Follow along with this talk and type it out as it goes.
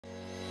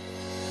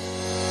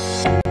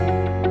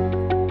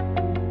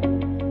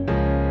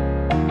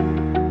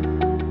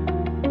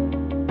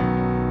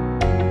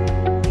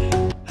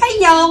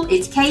Y'all,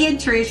 it's Kay and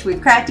Trish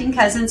with Crafting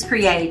Cousins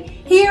Create.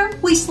 Here,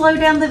 we slow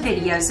down the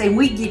videos and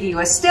we give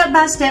you a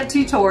step-by-step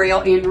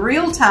tutorial in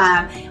real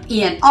time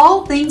in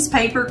all things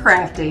paper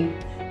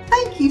crafting.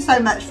 Thank you so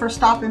much for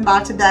stopping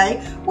by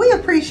today. We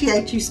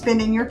appreciate you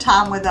spending your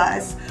time with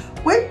us.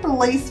 We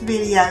release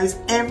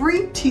videos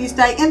every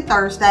Tuesday and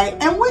Thursday,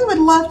 and we would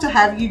love to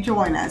have you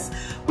join us.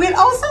 We'd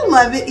also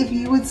love it if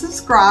you would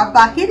subscribe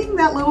by hitting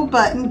that little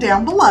button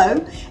down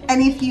below,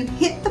 and if you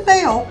hit the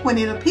bell when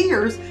it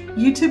appears,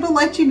 YouTube will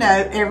let you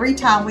know every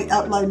time we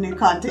upload new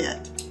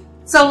content.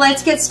 So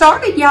let's get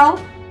started, y'all.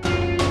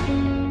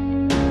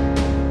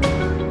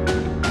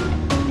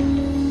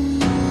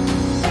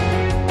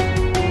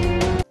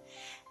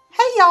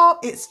 Hey y'all,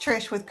 it's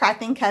Trish with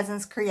Crafting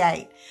Cousins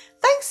Create.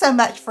 Thanks so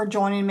much for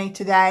joining me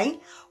today.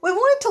 We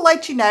wanted to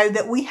let you know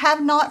that we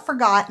have not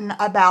forgotten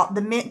about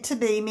the Meant to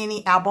Be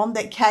mini album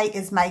that Kay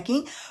is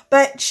making,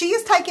 but she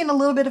is taking a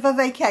little bit of a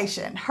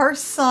vacation. Her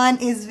son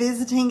is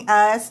visiting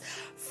us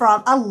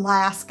from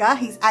Alaska.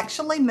 He's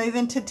actually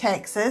moving to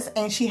Texas,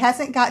 and she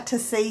hasn't got to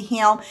see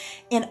him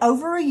in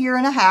over a year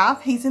and a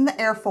half. He's in the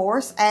Air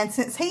Force, and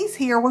since he's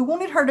here, we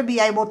wanted her to be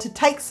able to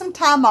take some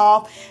time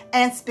off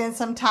and spend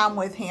some time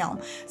with him.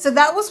 So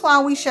that was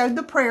why we showed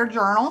the prayer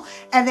journal,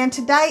 and then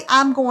today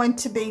I'm going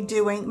to be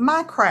doing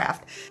my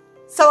craft.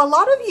 So a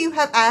lot of you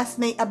have asked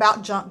me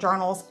about junk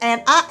journals,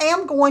 and I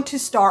am going to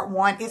start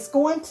one. It's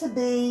going to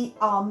be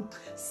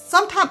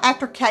sometime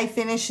after Kay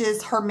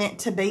finishes her Meant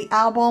to Be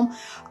album.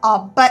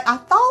 But I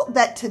thought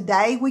that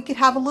today we could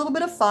have a little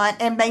bit of fun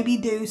and maybe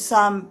do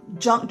some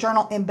junk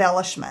journal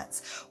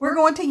embellishments. We're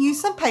going to use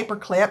some paper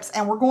clips,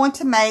 and we're going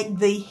to make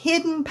the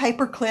Hidden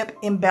Paperclip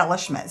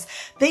Embellishments.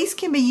 These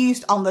can be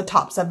used on the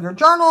tops of your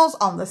journals,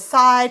 on the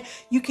side.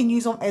 You can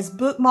use them as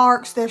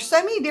bookmarks. There's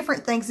so many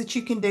different things that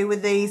you can do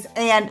with these,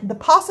 and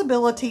the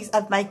possibilities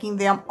of making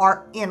them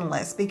are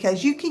endless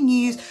because you can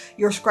use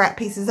your scrap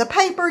pieces of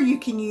paper, you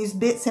can use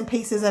bits and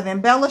pieces of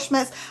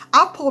embellishments.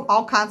 I've pulled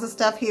all kinds of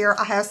stuff here.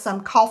 I have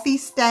some coffee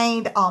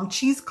stained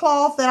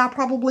cheesecloth that I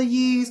probably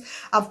use.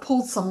 I've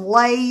pulled some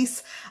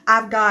lace.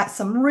 I've got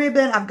some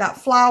ribbon. I've got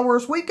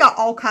flowers. We've got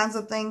all kinds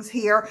of things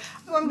here.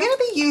 So I'm going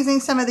to be using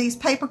some of these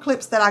paper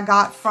clips that I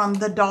got from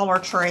the Dollar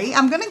Tree.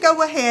 I'm going to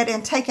go ahead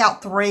and take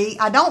out 3.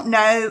 I don't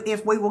know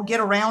if we will get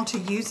around to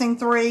using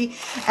 3.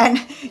 And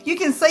you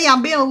can see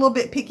I'm being a little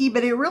bit picky,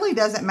 but it really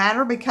doesn't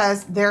matter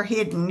because they're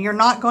hidden. You're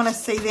not going to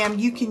see them.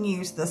 You can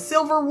use the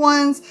silver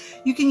ones.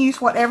 You can use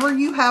whatever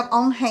you have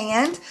on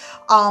hand.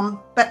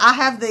 But I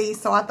have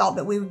these, so I thought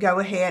that we would go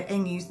ahead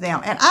and use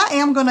them. And I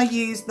am going to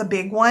use the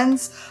big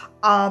ones.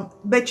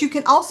 But you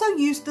can also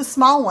use the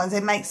small ones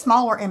and make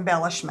smaller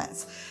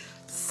embellishments.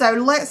 So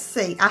let's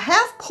see. I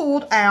have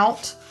pulled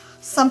out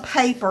some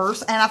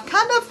papers and I've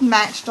kind of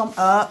matched them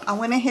up. I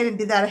went ahead and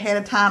did that ahead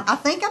of time. I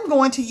think I'm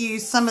going to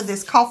use some of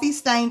this coffee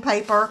stain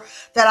paper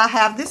that I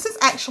have. This is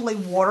actually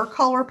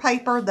watercolor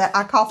paper that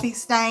I coffee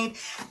stained,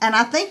 and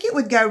I think it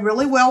would go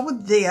really well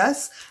with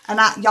this. And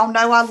y'all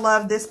know I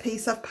love this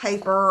piece of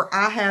paper.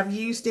 I have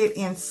used it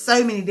in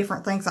so many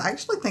different things. I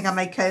actually think I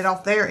may cut it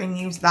off there and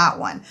use that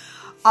one.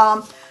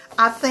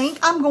 I think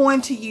I'm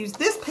going to use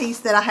this piece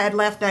that I had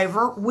left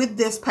over with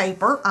this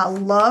paper. I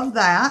love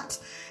that.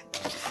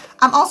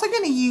 I'm also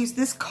going to use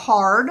this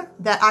card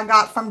that I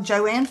got from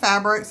Joann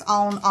Fabrics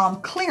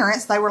on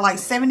clearance. They were like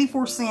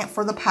 74 cents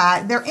for the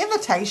pack. They're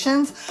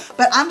invitations,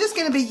 but I'm just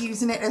going to be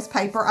using it as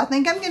paper. I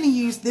think I'm going to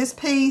use this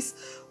piece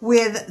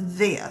with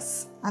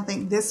this. I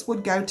think this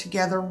would go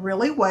together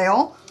really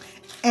well.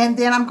 And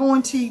then I'm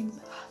going to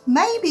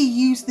maybe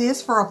use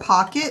this for a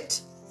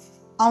pocket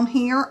on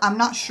here. I'm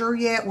not sure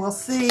yet. We'll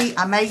see.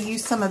 I may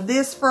use some of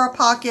this for a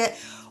pocket.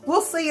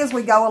 We'll see as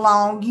we go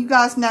along. You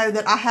guys know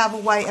that I have a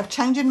way of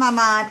changing my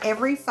mind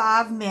every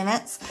 5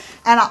 minutes,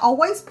 and I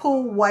always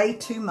pull way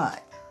too much.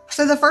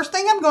 So the first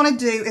thing I'm going to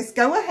do is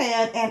go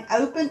ahead and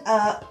open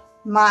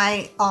up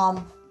my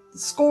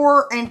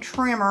score and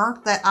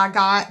trimmer that I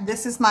got.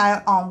 This is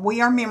my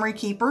We Are Memory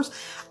Keepers.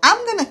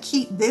 I'm going to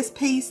keep this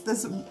piece the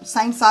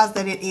same size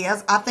that it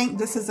is. I think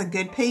this is a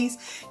good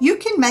piece. You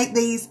can make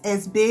these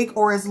as big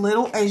or as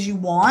little as you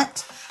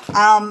want.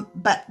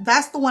 But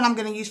that's the one I'm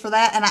going to use for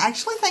that. And I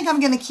actually think I'm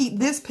going to keep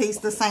this piece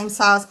the same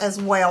size as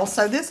well.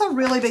 So this will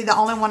really be the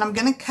only one I'm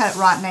going to cut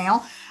right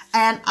now.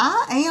 And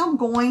I am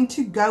going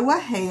to go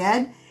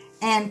ahead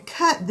and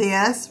cut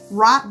this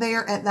right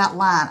there at that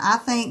line. I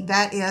think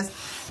that is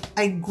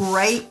a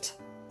great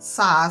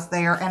size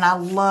there, and I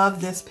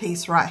love this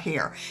piece right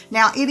here.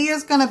 Now it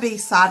is going to be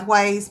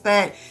sideways,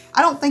 but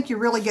I don't think you're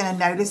really going to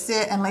notice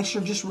it unless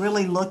you're just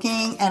really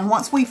looking. And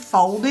once we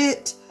fold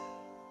it,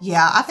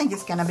 yeah, I think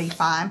it's going to be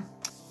fine.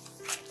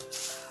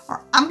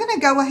 I'm going to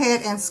go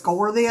ahead and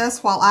score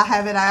this while I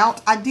have it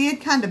out. I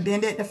did kind of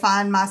bend it to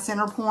find my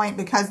center point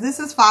because this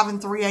is 5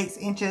 3/8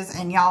 inches,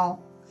 and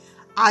y'all,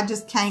 I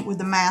just can't with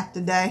the math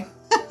today.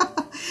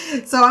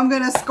 So I'm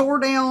going to score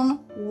down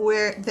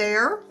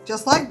there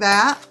just like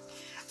that.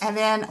 And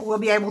then we'll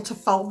be able to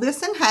fold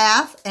this in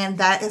half, and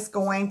that is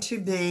going to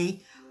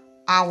be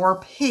our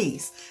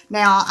piece.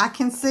 Now I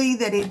can see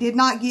that it did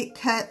not get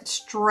cut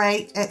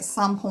straight at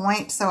some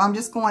point, so I'm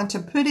just going to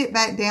put it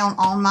back down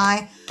on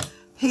my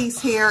piece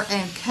here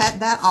and cut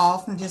that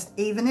off and just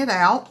even it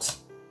out.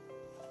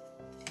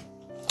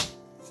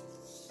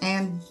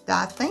 And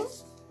I think,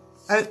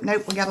 oh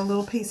nope, we got a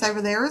little piece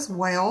over there as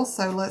well,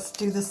 so let's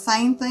do the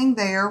same thing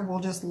there. We'll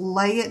just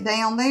lay it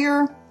down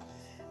there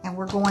and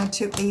we're going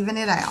to even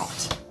it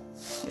out.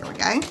 There we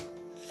go.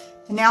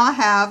 And now I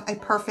have a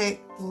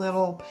perfect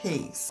little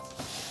piece.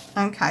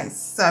 Okay,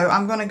 so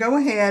I'm going to go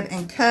ahead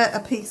and cut a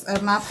piece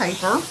of my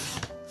paper.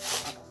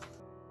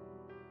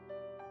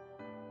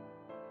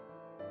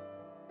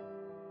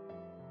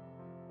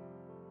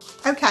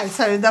 Okay,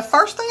 so the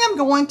first thing I'm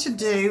going to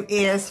do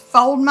is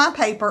fold my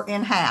paper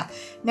in half.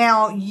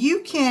 Now,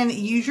 you can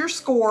use your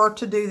score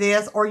to do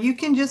this, or you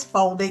can just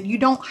fold it. You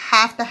don't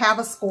have to have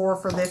a score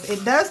for this.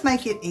 It does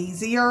make it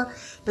easier,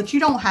 but you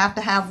don't have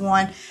to have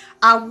one.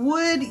 I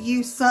would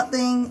use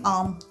something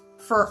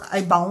for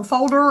a bone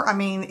folder. I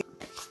mean,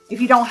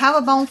 if you don't have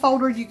a bone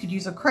folder, you could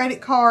use a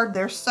credit card.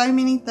 There's so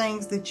many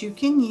things that you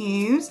can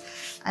use.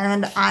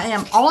 And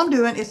all I'm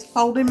doing is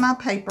folding my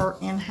paper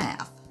in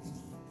half.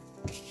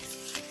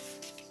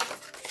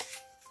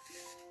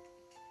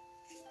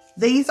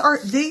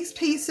 These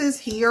pieces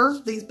here,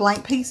 these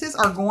blank pieces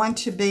are going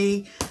to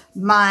be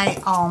my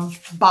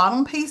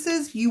bottom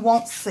pieces. You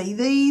won't see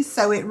these,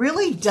 so it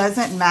really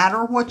doesn't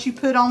matter what you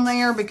put on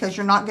there because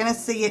you're not going to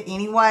see it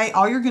anyway.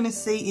 All you're going to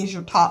see is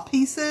your top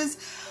pieces.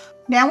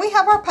 Now we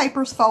have our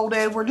papers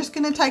folded. We're just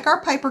going to take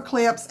our paper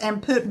clips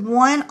and put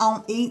one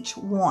on each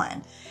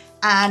one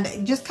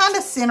and just kind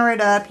of center it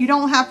up. You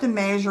don't have to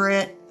measure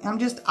it. I'm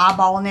just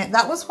eyeballing it.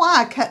 That was why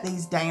I cut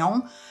these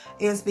down,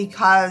 is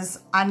because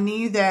I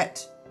knew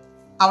that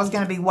I was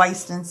going to be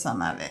wasting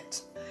some of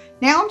it.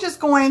 Now I'm just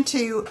going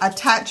to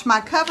attach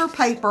my cover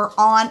paper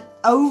on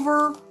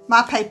over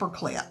my paper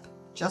clip,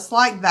 just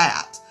like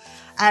that.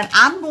 And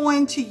I'm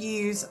going to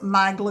use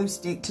my glue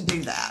stick to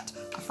do that.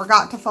 I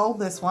forgot to fold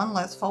this one.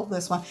 Let's fold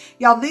this one.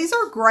 Y'all, these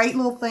are great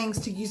little things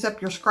to use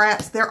up your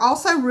scraps. They're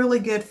also really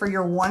good for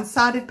your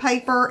one-sided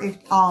paper. If,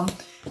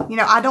 you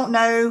know, I don't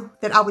know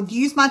that I would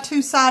use my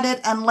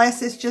two-sided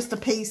unless it's just a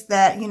piece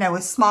that, you know,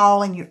 is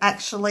small and you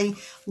actually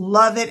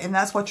love it and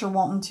that's what you're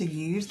wanting to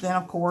use. Then,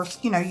 of course,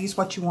 you know, use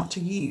what you want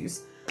to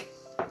use.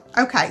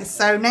 Okay,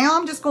 so now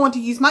I'm just going to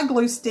use my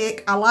glue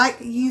stick. I like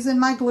using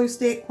my glue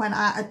stick when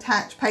I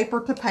attach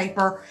paper to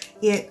paper.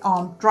 It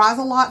dries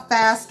a lot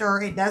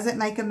faster. It doesn't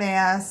make a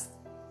mess.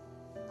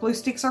 Glue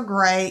sticks are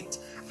great.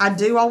 I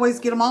do always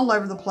get them all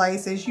over the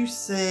place, as you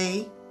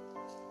see.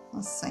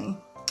 Let's see.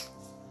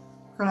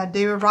 We're going to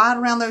do it right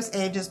around those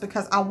edges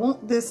because I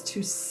want this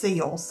to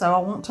seal. So I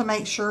want to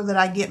make sure that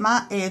I get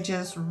my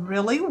edges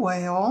really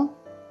well.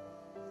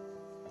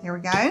 Here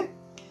we go.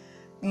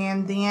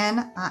 And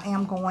then I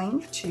am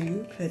going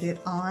to put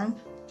it on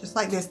just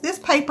like this. This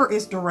paper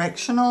is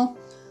directional,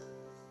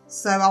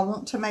 so I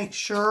want to make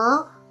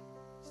sure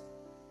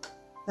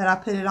that I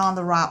put it on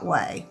the right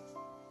way.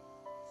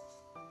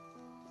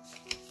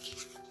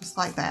 Just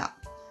like that.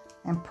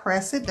 And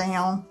press it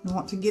down. You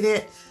want to get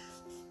it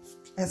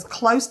as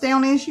close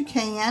down as you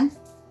can.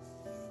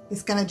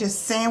 It's going to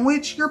just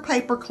sandwich your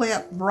paper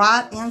clip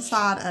right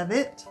inside of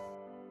it.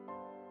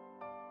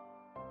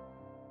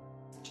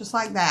 Just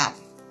like that.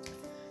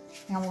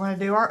 And we're going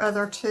to do our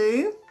other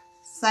two.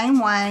 Same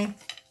way.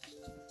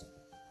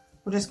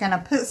 We're just going to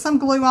put some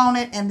glue on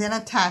it and then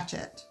attach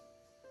it.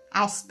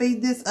 I'll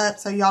speed this up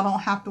so y'all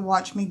don't have to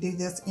watch me do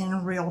this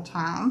in real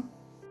time.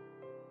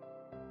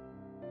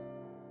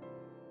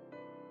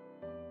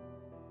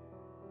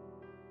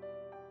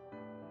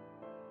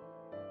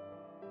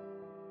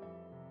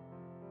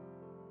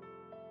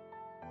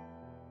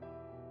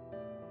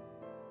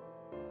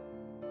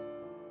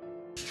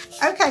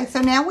 Okay, so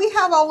now we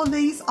have all of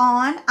these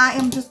on. I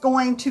am just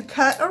going to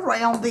cut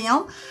around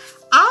them.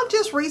 I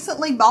just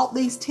recently bought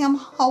these Tim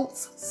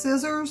Holtz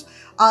scissors.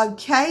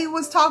 Kay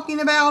was talking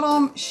about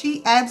them.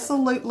 She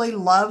absolutely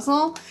loves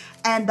them.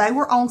 And they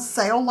were on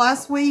sale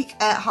last week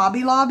at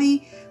Hobby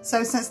Lobby.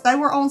 So since they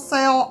were on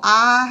sale,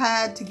 I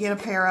had to get a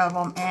pair of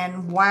them.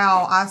 And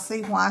wow, I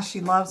see why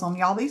she loves them.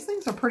 Y'all, these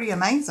things are pretty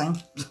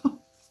amazing.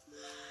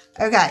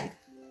 Okay.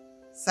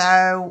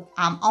 So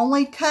I'm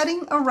only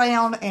cutting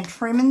around and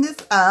trimming this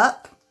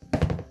up,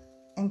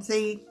 and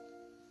see,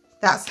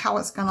 that's how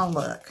it's going to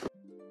look.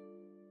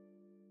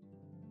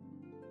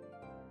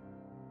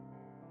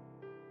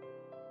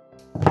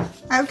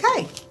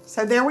 Okay,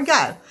 so there we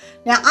go.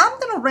 Now I'm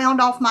going to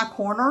round off my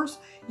corners.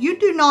 You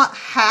do not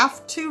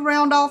have to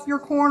round off your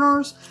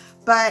corners,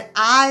 but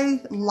I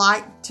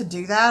like to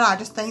do that. I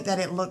just think that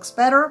it looks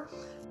better.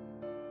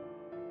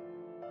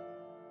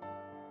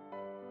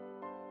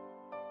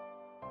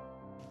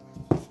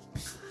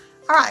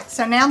 All right,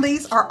 so now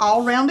these are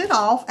all rounded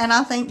off, and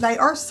I think they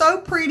are so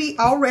pretty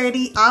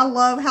already. I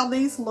love how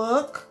these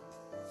look.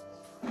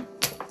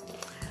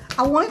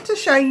 I wanted to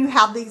show you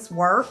how these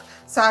work.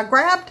 So I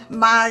grabbed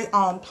my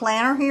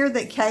planner here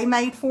that Kay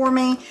made for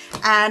me,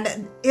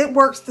 and it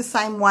works the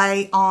same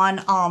way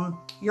on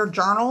your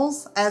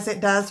journals as it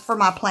does for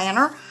my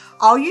planner.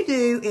 All you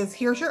do is,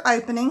 here's your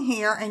opening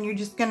here, and you're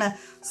just gonna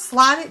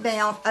slide it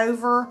down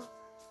over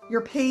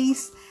your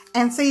piece,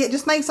 and see, it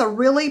just makes a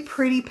really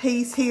pretty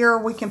piece here.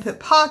 We can put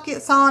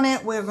pockets on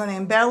it. We're going to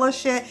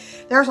embellish it.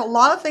 There's a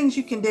lot of things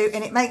you can do,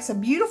 and it makes a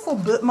beautiful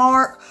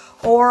bookmark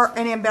or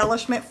an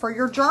embellishment for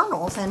your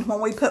journals. And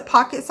when we put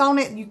pockets on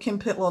it, you can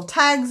put little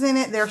tags in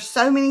it. There's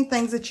so many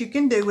things that you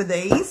can do with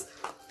these.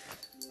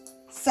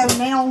 So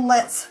now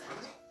let's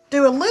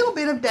do a little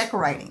bit of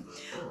decorating.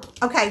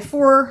 Okay,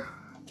 for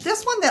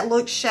this one that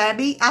looks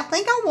shabby, I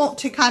think I want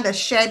to kind of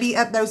shabby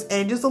up those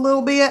edges a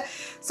little bit.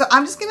 So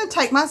I'm just going to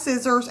take my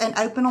scissors and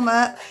open them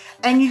up,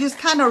 and you just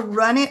kind of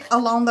run it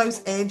along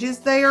those edges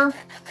there,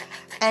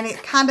 and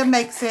it kind of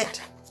makes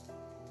it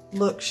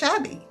look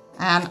shabby.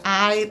 And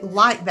I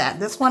like that.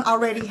 This one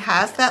already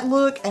has that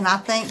look, and I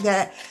think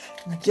that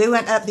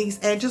doing up these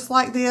edges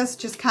like this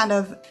just kind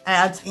of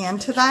adds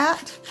into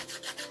that.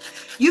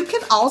 You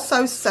can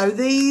also sew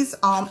these.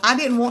 I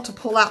didn't want to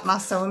pull out my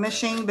sewing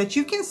machine, but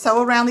you can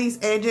sew around these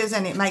edges,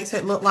 and it makes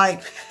it look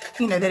like,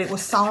 you know, that it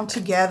was sewn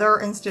together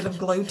instead of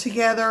glued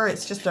together.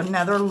 It's just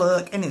another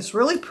look, and it's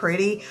really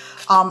pretty.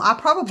 I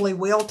probably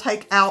will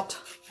take out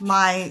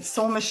my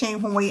sewing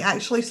machine when we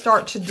actually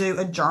start to do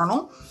a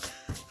journal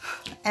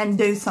and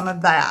do some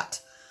of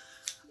that.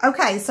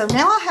 Okay, so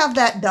now I have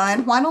that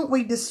done. Why don't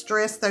we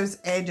distress those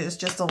edges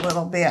just a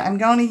little bit? I'm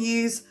going to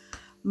use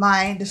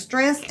my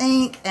distress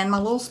ink and my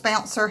little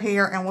spouncer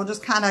here, and we'll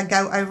just kind of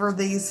go over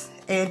these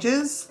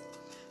edges.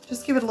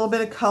 Just give it a little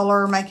bit of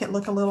color, make it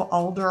look a little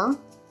older.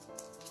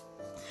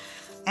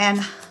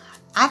 And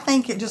I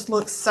think it just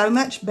looks so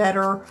much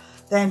better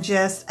than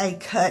just a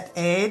cut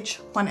edge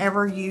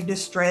whenever you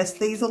distress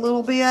these a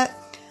little bit.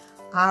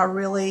 I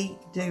really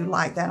do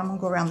like that. I'm going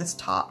to go around this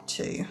top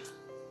too.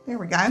 There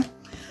we go.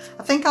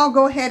 I think I'll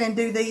go ahead and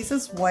do these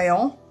as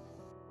well.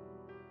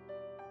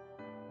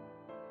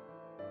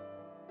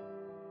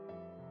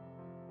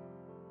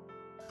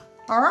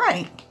 All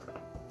right.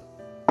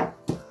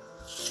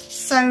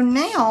 So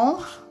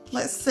now,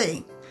 let's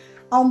see.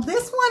 On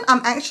this one,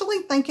 I'm actually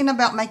thinking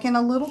about making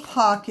a little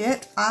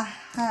pocket. I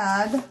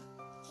had,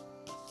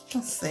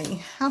 let's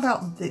see, how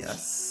about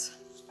this?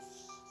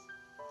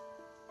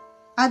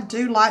 I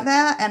do like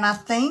that, and I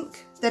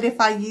think that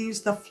if I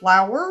use the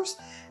flowers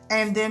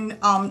and then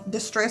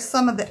distress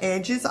some of the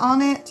edges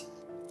on it,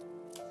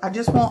 I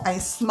just want a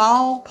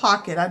small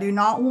pocket. I do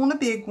not want a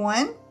big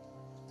one.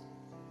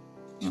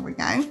 There we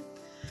go.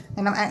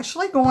 And I'm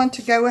actually going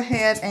to go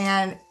ahead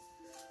and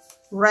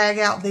rag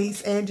out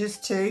these edges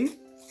too,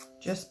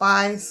 just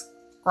by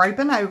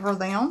scraping over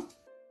them.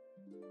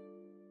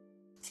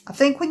 I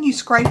think when you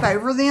scrape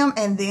over them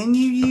and then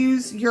you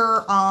use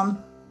your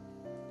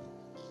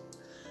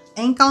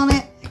ink on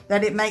it,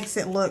 that it makes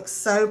it look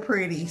so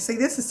pretty. See,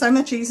 this is so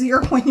much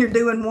easier when you're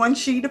doing one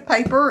sheet of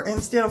paper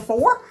instead of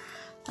 4.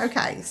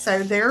 Okay,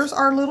 so there's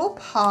our little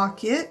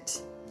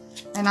pocket.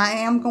 And I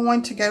am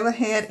going to go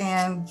ahead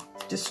and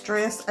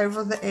distress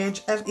over the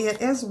edge of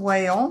it as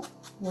well.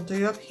 We'll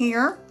do up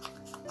here.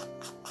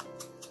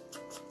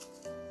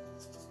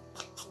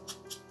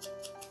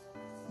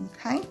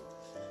 Okay.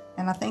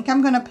 And I think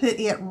I'm going to put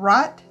it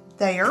right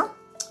there.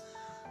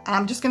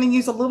 I'm just going to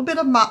use a little bit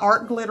of my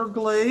art glitter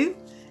glue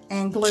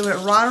and glue it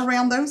right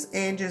around those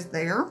edges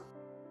there.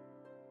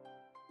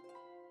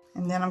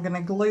 And then I'm going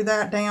to glue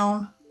that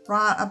down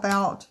right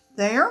about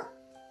there.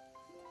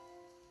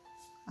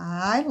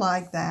 I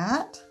like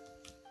that.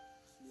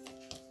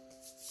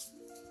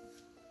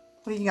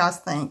 What do you guys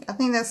think? I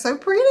think that's so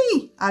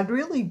pretty. I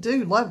really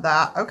do love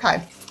that.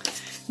 Okay.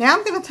 Now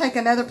I'm going to take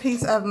another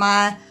piece of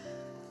my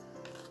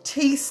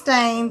tea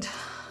stained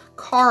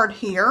card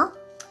here.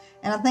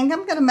 And I think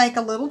I'm going to make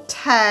a little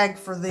tag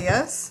for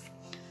this.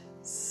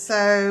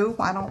 So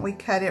why don't we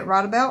cut it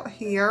right about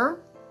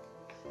here.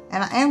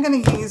 And I am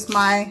going to use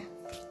my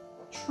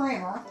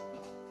trimmer.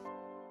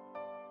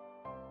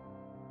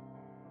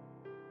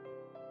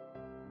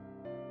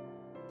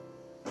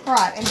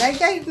 Right, and they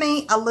gave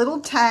me a little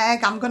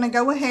tag. I'm going to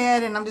go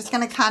ahead and I'm just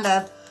going to kind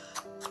of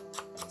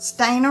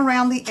stain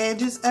around the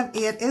edges of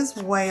it as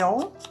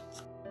well.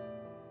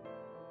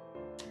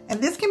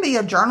 And this can be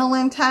a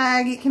journaling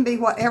tag. It can be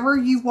whatever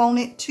you want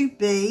it to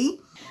be.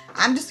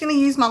 I'm just going to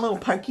use my little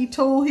pokey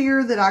tool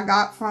here that I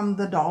got from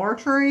the Dollar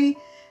Tree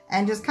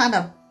and just kind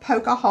of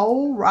poke a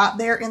hole right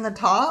there in the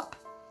top.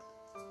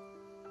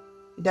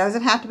 It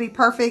doesn't have to be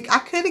perfect. I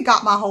could have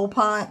got my hole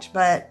punch,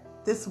 but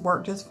this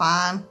worked just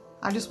fine.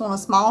 I just want a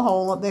small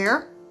hole up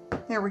there.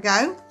 There we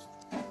go.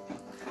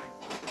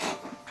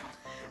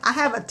 I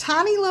have a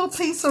tiny little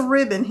piece of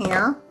ribbon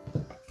here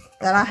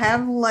that I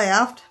have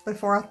left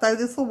before I throw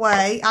this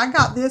away. I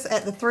got this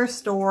at the thrift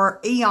store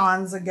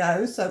eons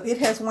ago, so it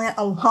has went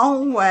a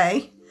long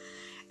way.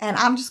 And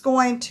I'm just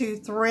going to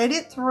thread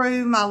it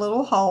through my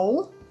little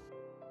hole.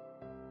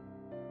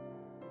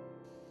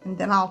 And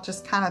then I'll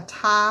just kind of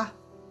tie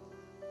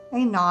a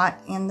knot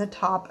in the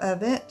top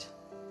of it.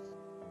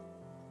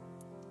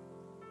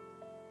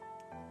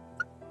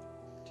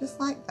 just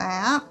like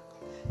that.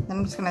 Then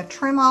I'm just going to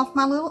trim off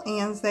my little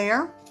ends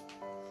there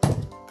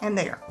and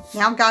there.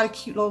 Now I've got a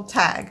cute little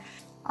tag.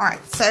 All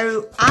right,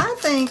 so I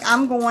think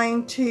I'm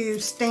going to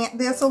stamp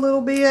this a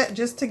little bit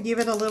just to give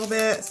it a little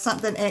bit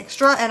something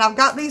extra. And I've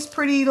got these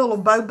pretty little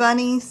Bow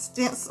Bunny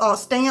stamps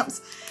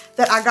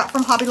that I got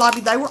from Hobby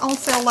Lobby. They were on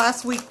sale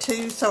last week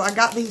too, so I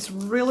got these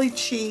really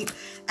cheap.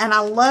 And I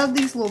love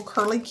these little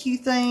curly Q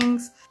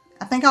things.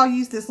 I think I'll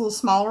use this little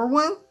smaller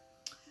one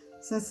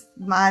since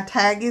my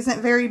tag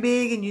isn't very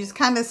big, and you just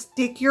kind of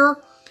stick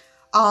your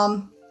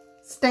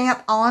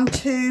stamp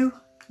onto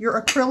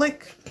your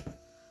acrylic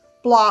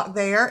block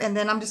there, and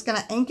then I'm just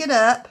going to ink it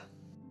up.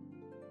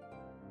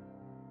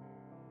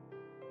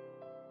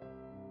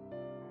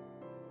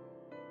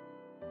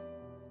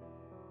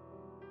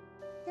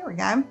 There we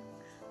go.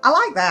 I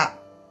like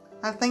that.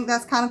 I think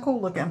that's kind of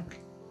cool looking.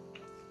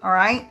 All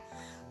right,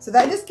 so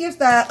that just gives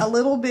that a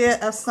little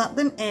bit of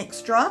something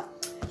extra.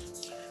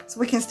 So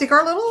we can stick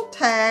our little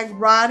tag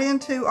right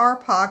into our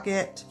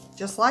pocket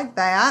just like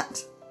that,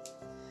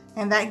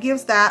 and that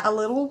gives that a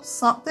little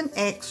something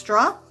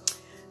extra.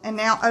 And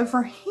now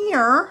over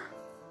here,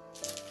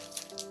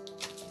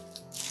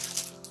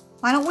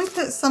 why don't we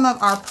put some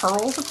of our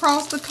pearls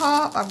across the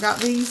top? I've got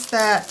these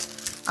that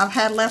I've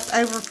had left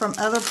over from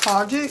other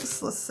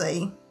projects. Let's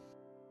see.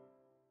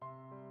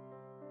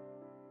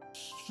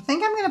 I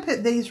think I'm going to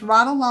put these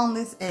right along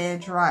this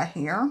edge right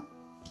here.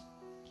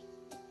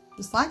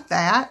 Just like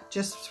that,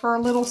 just for a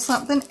little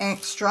something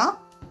extra.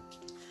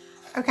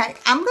 Okay,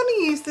 I'm going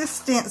to use this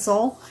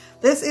stencil.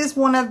 This is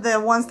one of the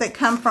ones that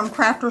come from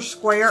Crafter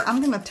Square.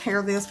 I'm going to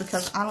tear this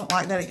because I don't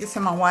like that it gets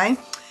in my way.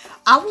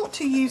 I want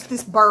to use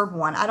this bird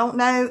one. I don't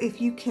know if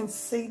you can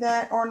see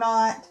that or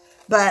not,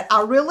 but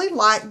I really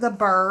like the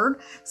bird.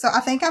 So I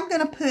think I'm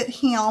going to put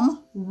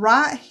him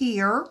right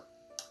here.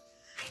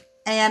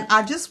 And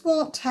I just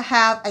want to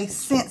have a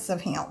sense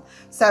of him.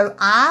 So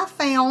I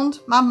found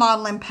my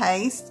modeling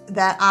paste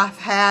that I've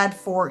had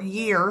for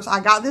years. I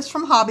got this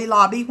from Hobby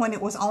Lobby when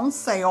it was on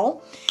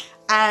sale.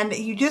 And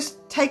you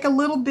just take a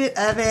little bit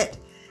of it,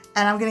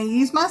 and I'm going to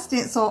use my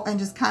stencil and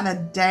just kind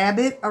of dab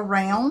it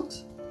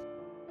around.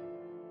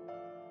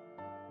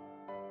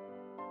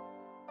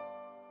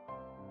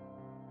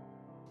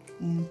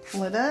 And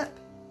pull it up.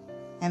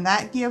 And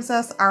that gives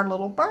us our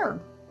little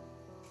bird.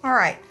 All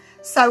right.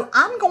 So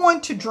I'm going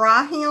to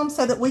dry him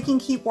so that we can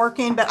keep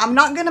working, but I'm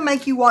not going to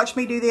make you watch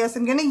me do this.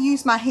 I'm going to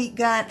use my heat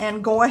gun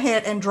and go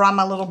ahead and dry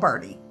my little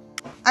birdie.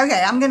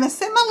 Okay, I'm going to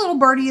set my little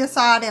birdie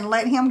aside and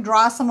let him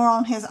dry somewhere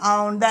on his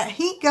own. That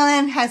heat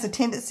gun has a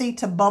tendency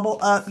to bubble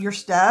up your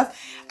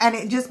stuff, and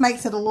it just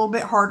makes it a little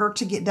bit harder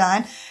to get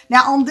done.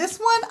 Now on this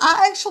one,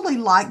 I actually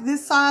like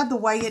this side the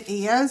way it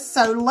is.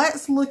 So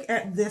let's look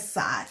at this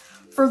side.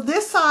 For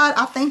this side,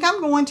 I think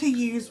I'm going to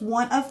use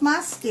one of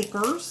my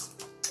stickers.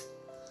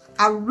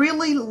 I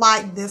really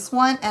like this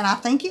one, and I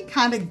think it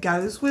kind of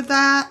goes with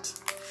that.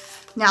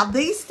 Now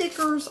these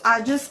stickers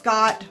I just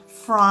got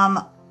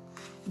from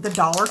the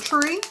Dollar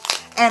Tree,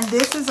 and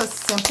this is a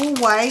simple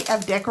way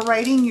of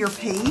decorating your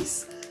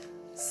piece.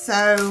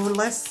 So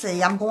let's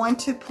see, I'm going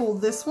to pull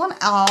this one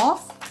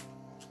off,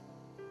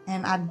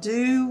 and I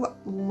do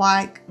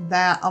like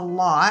that a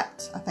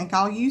lot. I think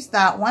I'll use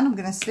that one. I'm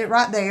going to sit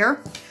right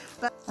there.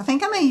 But I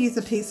think I'm going to use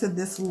a piece of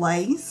this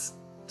lace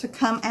to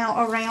come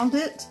out around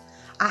it.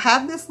 I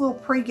have this little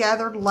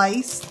pre-gathered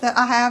lace that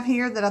I have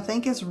here that I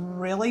think is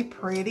really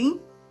pretty.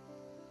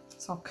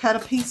 So I'll cut a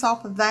piece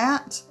off of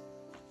that.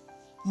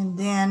 And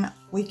then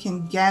we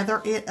can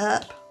gather it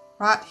up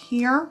right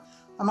here.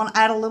 I'm going to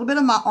add a little bit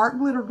of my art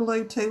glitter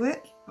glue to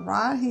it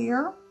right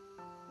here.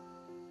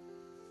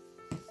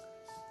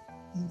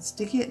 And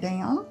stick it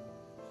down.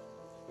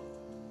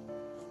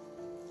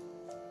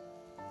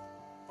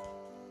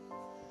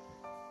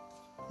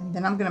 And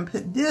then I'm going to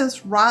put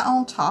this right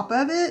on top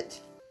of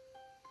it.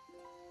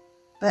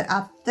 But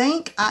I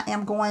think I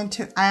am going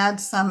to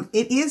add some,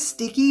 it is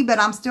sticky, but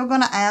I'm still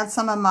going to add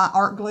some of my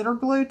art glitter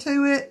glue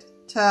to it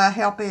to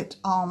help it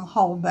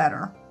hold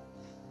better.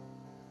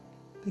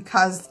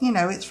 Because, you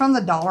know, it's from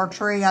the Dollar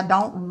Tree. I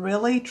don't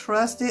really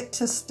trust it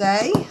to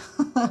stay.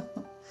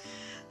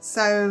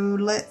 So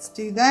let's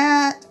do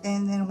that,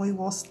 and then we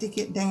will stick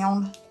it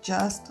down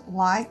just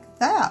like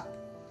that.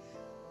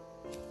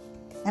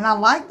 And I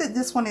like that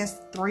this one is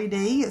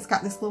 3D. It's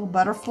got this little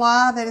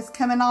butterfly that is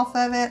coming off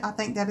of it. I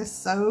think that is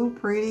so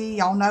pretty.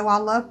 Y'all know I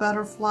love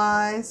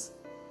butterflies.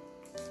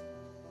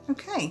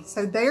 Okay,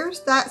 so there's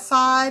that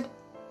side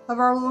of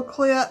our little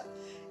clip.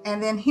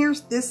 And then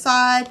here's this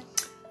side.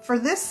 For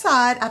this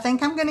side, I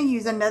think I'm going to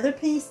use another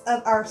piece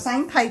of our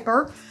same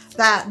paper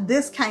that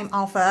this came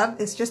off of.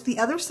 It's just the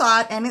other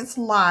side, and it's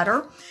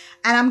lighter.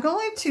 And I'm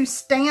going to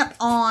stamp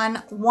on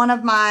one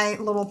of my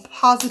little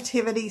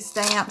positivity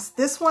stamps.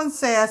 This one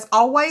says,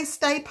 always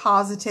stay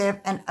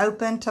positive and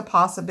open to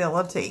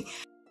possibility.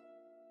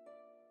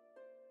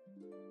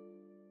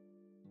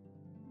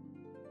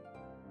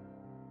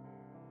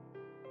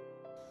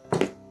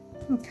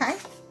 Okay.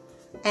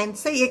 And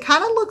see, it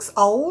kind of looks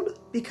old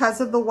because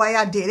of the way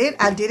I did it.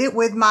 I did it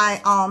with my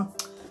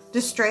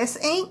distress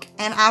ink,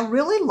 and I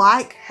really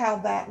like how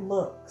that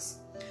looks.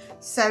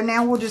 So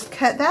now we'll just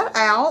cut that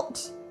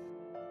out.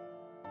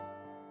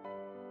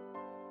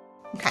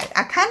 Okay,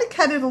 I kind of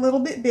cut it a little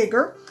bit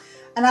bigger,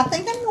 and I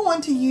think I'm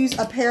going to use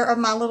a pair of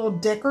my little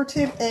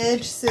decorative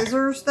edge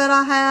scissors that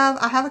I have.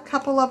 I have a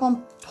couple of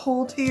them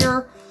pulled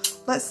here.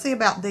 Let's see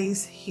about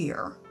these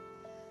here.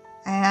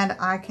 And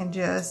I can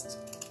just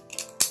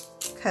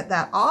cut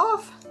that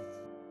off.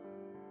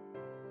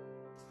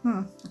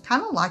 I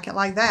kind of like it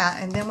like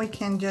that. And then we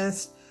can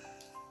just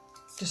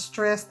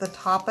distress the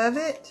top of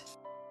it.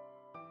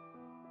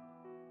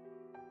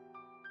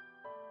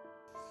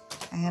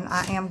 And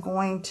I am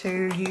going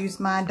to use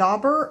my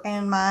dauber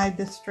and my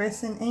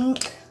distressing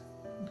ink.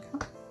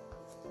 Okay.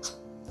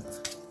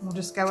 We'll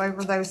just go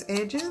over those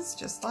edges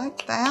just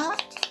like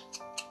that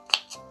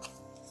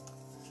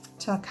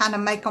to kind of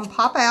make them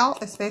pop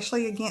out,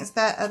 especially against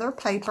that other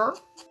paper.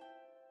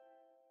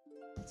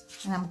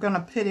 And I'm going to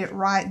put it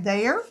right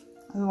there.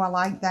 Oh, I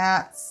like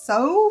that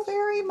so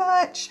very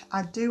much.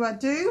 I do.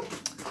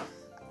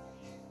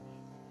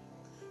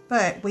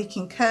 But we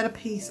can cut a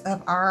piece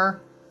of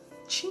our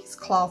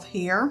cheesecloth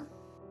here.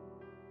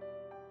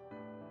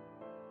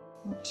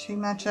 Not too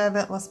much of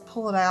it. Let's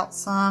pull it out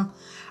some.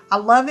 I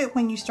love it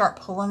when you start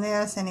pulling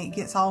this and it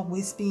gets all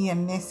wispy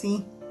and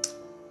messy.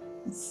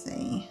 Let's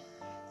see.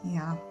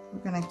 Yeah,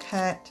 we're going to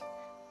cut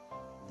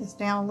this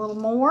down a little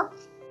more.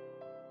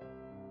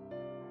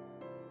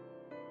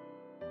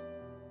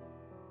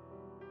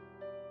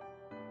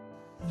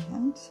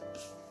 And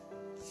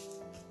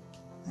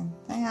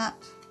like that.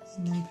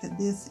 And then put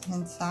this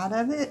inside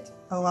of it.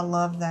 Oh, I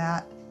love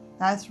that.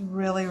 That's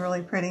really,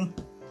 really pretty.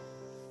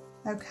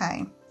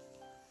 Okay.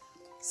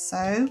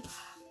 So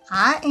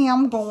I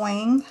am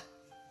going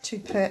to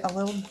put a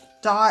little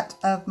dot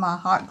of my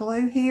hot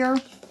glue here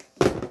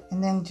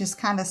and then just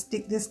kind of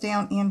stick this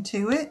down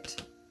into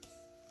it.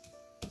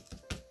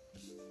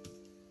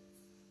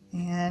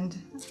 And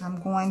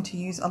I'm going to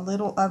use a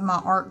little of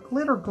my art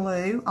glitter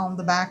glue on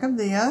the back of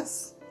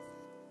this.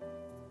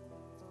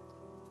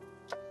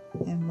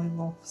 And we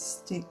will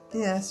stick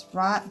this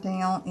right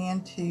down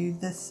into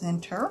the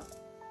center.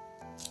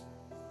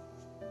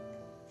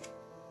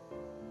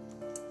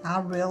 I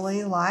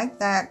really like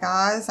that,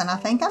 guys, and I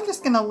think I'm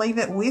just going to leave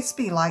it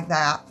wispy like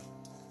that.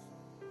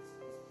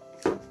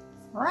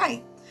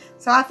 Right,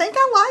 so I think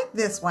I like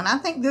this one. I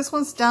think this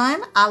one's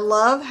done. I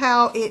love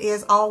how it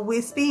is all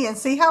wispy, and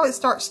see how it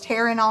starts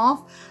tearing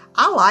off?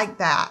 I like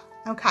that.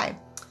 Okay,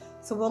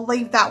 so we'll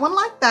leave that one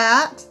like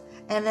that.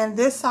 And then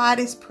this side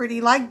is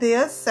pretty like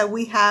this. So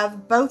we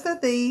have both of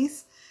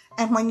these.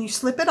 And when you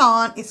slip it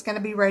on, it's going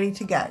to be ready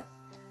to go.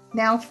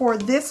 Now for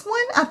this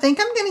one, I think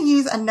I'm going to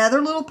use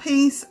another little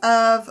piece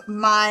of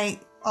my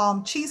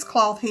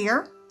cheesecloth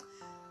here.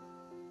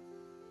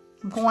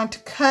 I'm going to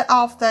cut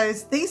off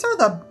those. These are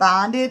the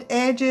binded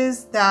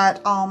edges that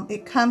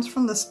it comes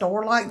from the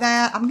store like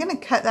that. I'm going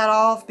to cut that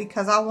off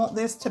because I want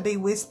this to be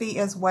wispy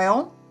as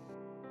well.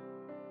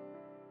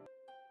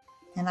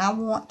 And I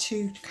want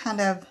to kind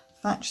of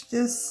bunch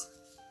this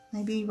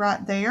maybe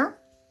right there.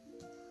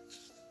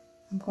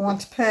 I'm going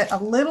to put a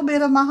little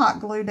bit of my hot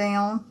glue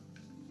down,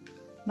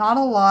 not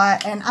a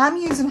lot, and I'm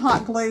using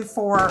hot glue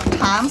for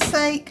time's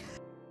sake.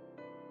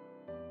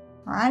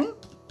 Alrighty,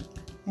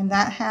 and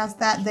that has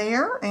that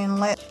there, and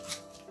let's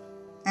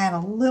add a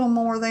little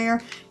more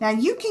there. Now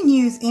you can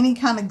use any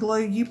kind of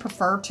glue you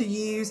prefer to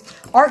use.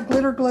 Art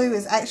glitter glue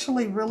is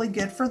actually really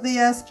good for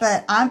this,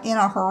 but I'm in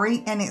a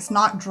hurry and it's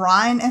not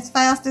drying as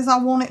fast as I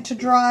want it to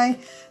dry.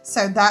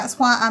 So that's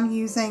why I'm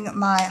using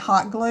my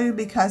hot glue,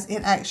 because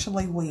it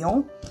actually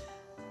will.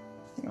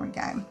 There we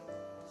go.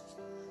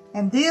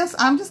 And this,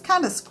 I'm just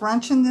kind of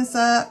scrunching this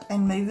up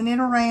and moving it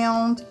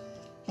around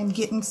and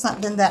getting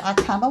something that I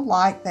kind of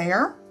like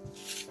there.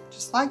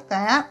 Just like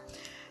that.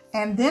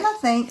 And then I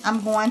think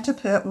I'm going to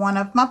put one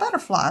of my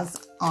butterflies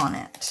on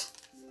it.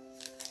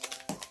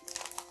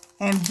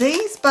 And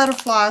these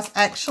butterflies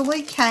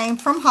actually came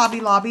from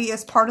Hobby Lobby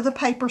as part of the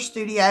Paper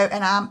Studio.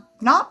 And I'm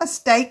not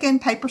mistaken,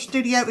 Paper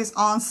Studio is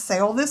on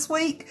sale this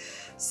week.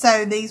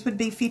 So these would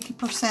be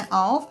 50%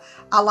 off.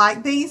 I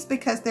like these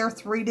because they're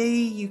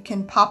 3D. You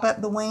can pop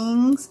up the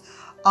wings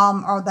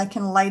or they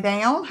can lay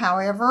down.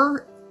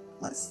 However,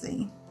 let's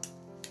see.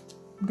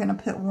 I'm going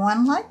to put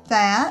one like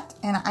that,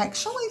 and I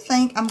actually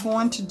think I'm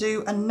going to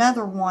do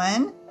another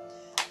one,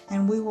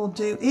 and we will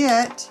do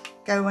it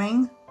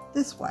going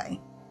this way.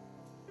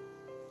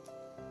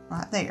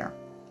 Right there,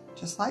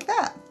 just like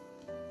that.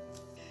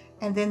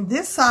 And then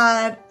this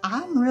side,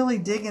 I'm really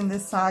digging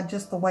this side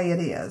just the way it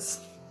is.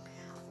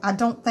 I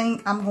don't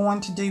think I'm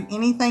going to do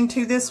anything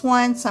to this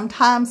one.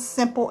 Sometimes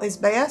simple is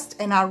best,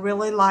 and I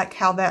really like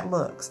how that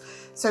looks.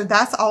 So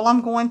that's all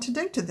I'm going to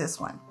do to this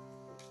one.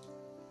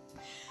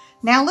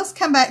 Now let's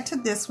come back to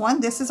this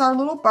one. This is our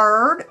little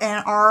bird,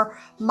 and our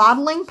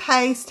modeling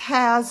paste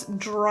has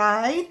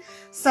dried.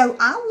 So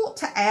I want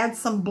to add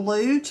some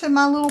blue to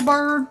my little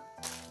bird.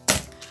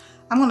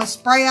 I'm going to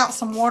spray out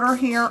some water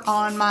here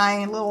on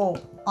my little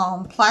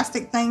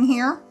plastic thing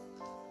here.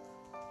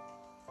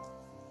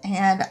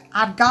 And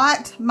I've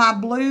got my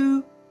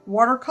blue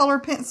watercolor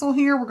pencil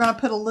here. We're going to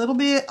put a little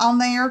bit on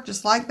there,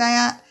 just like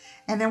that.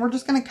 And then we're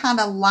just going to kind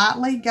of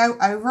lightly go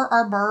over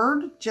our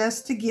bird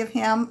just to give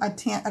him a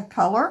tint of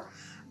color.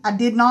 I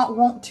did not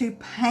want to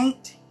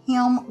paint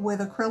him with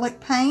acrylic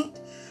paint.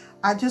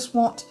 I just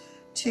want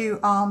to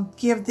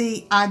give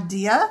the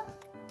idea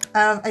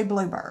of a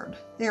bluebird.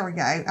 There we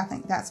go. I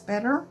think that's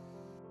better.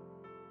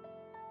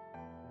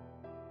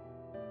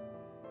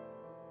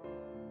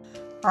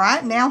 All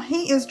right, now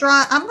he is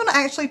dry. I'm going to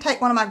actually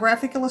take one of my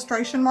graphic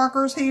illustration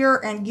markers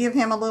here and give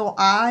him a little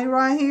eye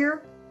right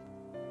here.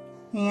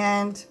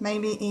 And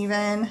maybe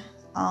even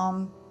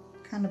kind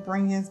of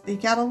bring his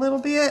beak out a little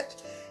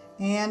bit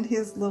and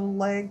his little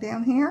leg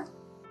down here.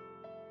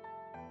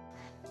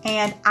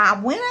 And I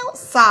went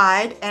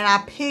outside and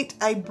I picked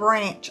a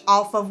branch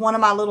off of one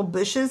of my little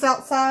bushes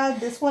outside.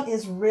 This one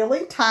is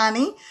really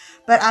tiny,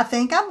 but I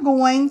think I'm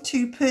going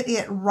to put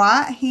it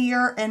right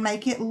here and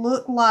make it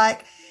look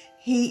like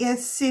he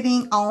is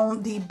sitting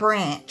on the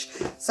branch.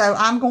 So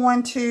I'm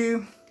going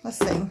to, let's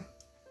see. I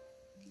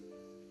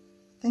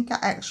think I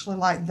actually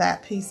like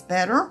that piece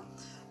better.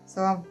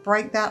 So I'll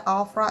break that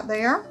off right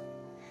there.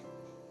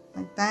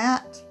 Like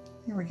that.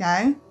 Here we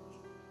go.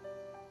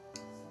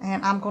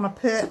 And I'm going to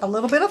put a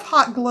little bit of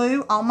hot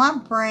glue on my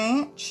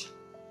branch.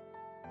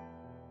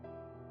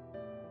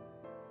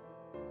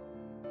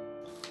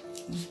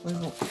 We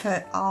will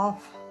cut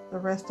off the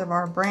rest of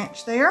our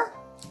branch there.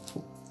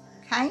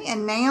 Okay,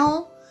 and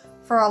now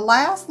for a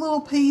last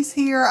little piece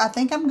here, I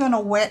think I'm going to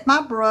wet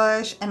my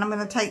brush and I'm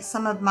going to take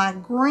some of my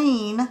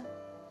green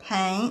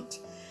paint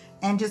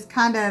and just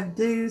kind of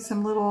do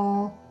some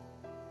little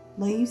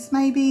leaves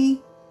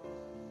maybe.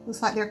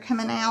 Looks like they're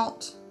coming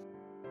out.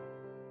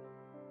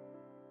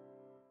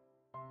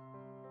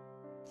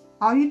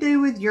 All you do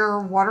with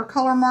your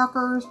watercolor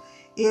markers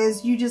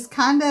is you just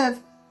kind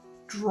of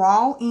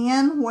draw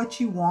in what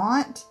you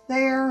want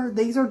there.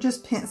 These are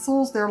just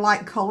pencils. They're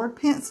like colored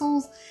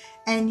pencils.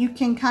 And you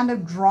can kind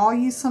of draw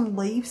you some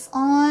leaves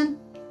on.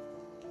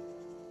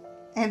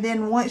 And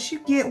then once you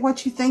get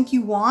what you think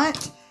you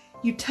want,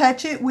 you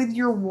touch it with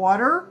your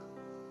water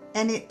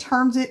and it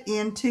turns it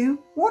into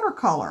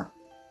watercolor.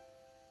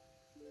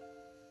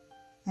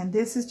 And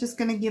this is just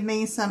going to give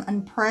me some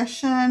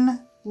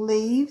impression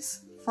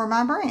leaves for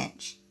my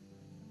branch.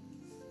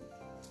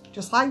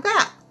 Just like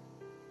that.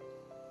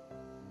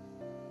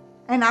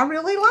 And I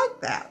really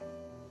like that.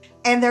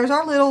 And there's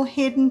our little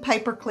hidden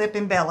paperclip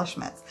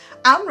embellishments.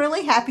 I'm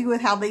really happy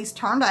with how these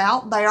turned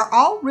out. They are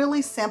all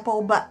really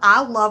simple, but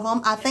I love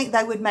them. I think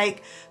they would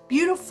make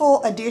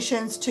beautiful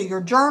additions to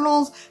your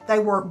journals. They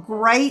work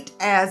great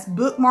as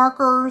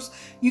bookmarkers.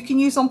 You can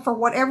use them for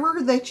whatever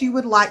that you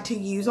would like to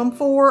use them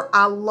for.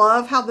 I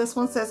love how this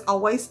one says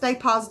always stay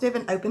positive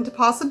and open to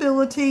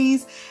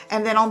possibilities.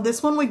 And then on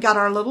this one, we got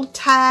our little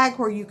tag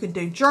where you could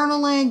do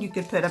journaling. You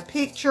could put a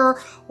picture,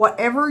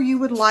 whatever you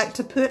would like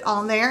to put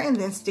on there, and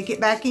then stick it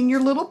back in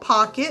your little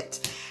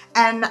pocket.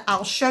 And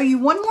I'll show you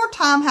one more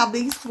time how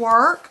these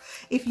work.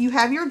 If you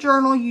have your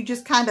journal, you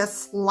just kind of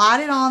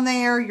slide it on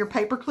there. Your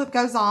paper clip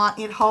goes on,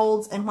 it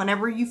holds, and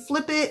whenever you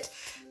flip it,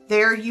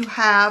 there you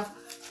have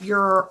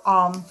your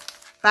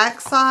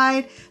back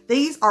side.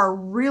 These are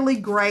really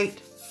great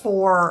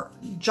for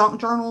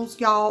junk journals,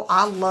 y'all.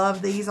 I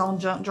love these on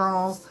junk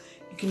journals.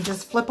 You can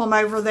just flip them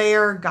over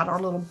there. Got our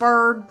little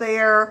bird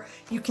there.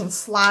 You can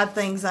slide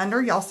things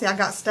under. Y'all see I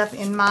got stuff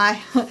in my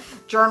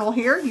journal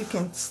here. You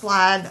can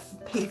slide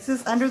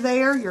pieces under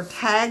there, your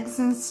tags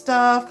and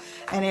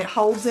stuff, and it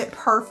holds it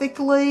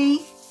perfectly.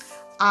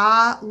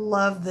 I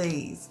love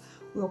these.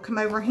 We'll come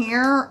over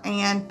here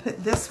and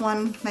put this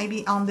one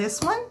maybe on this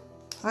one.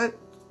 Oh,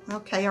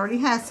 okay, I already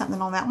has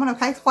something on that one.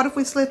 Okay, so what if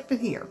we slip it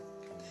here?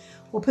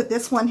 We'll put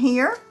this one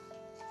here,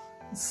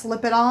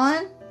 slip it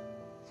on.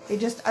 It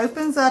just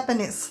opens up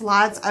and it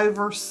slides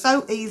over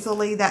so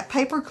easily. That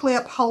paper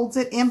clip holds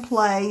it in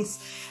place,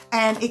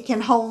 and it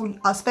can hold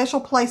a special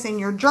place in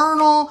your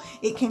journal.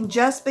 It can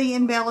just be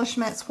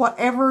embellishments,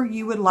 whatever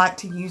you would like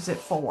to use it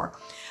for.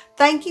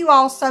 Thank you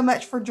all so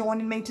much for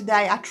joining me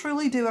today. I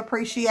truly do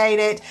appreciate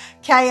it.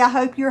 Kay, I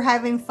hope you're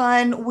having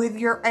fun with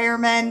your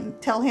airman.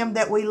 Tell him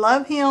that we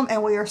love him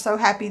and we are so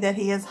happy that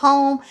he is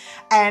home.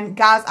 And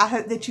guys, I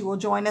hope that you will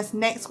join us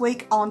next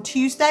week on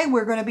Tuesday.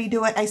 We're going to be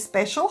doing a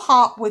special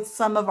hop with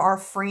some of our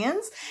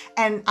friends,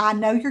 and I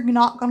know you're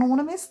not going to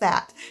want to miss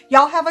that.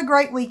 Y'all have a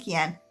great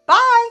weekend.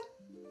 Bye.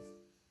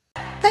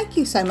 Thank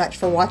you so much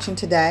for watching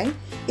today.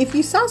 If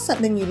you saw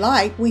something you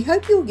like, we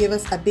hope you'll give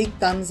us a big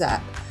thumbs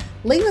up.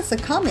 Leave us a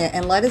comment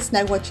and let us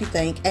know what you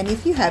think, and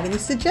if you have any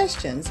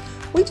suggestions.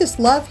 We just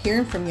love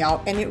hearing from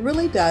y'all, and it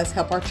really does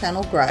help our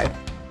channel grow.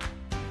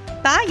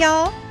 Bye,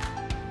 y'all.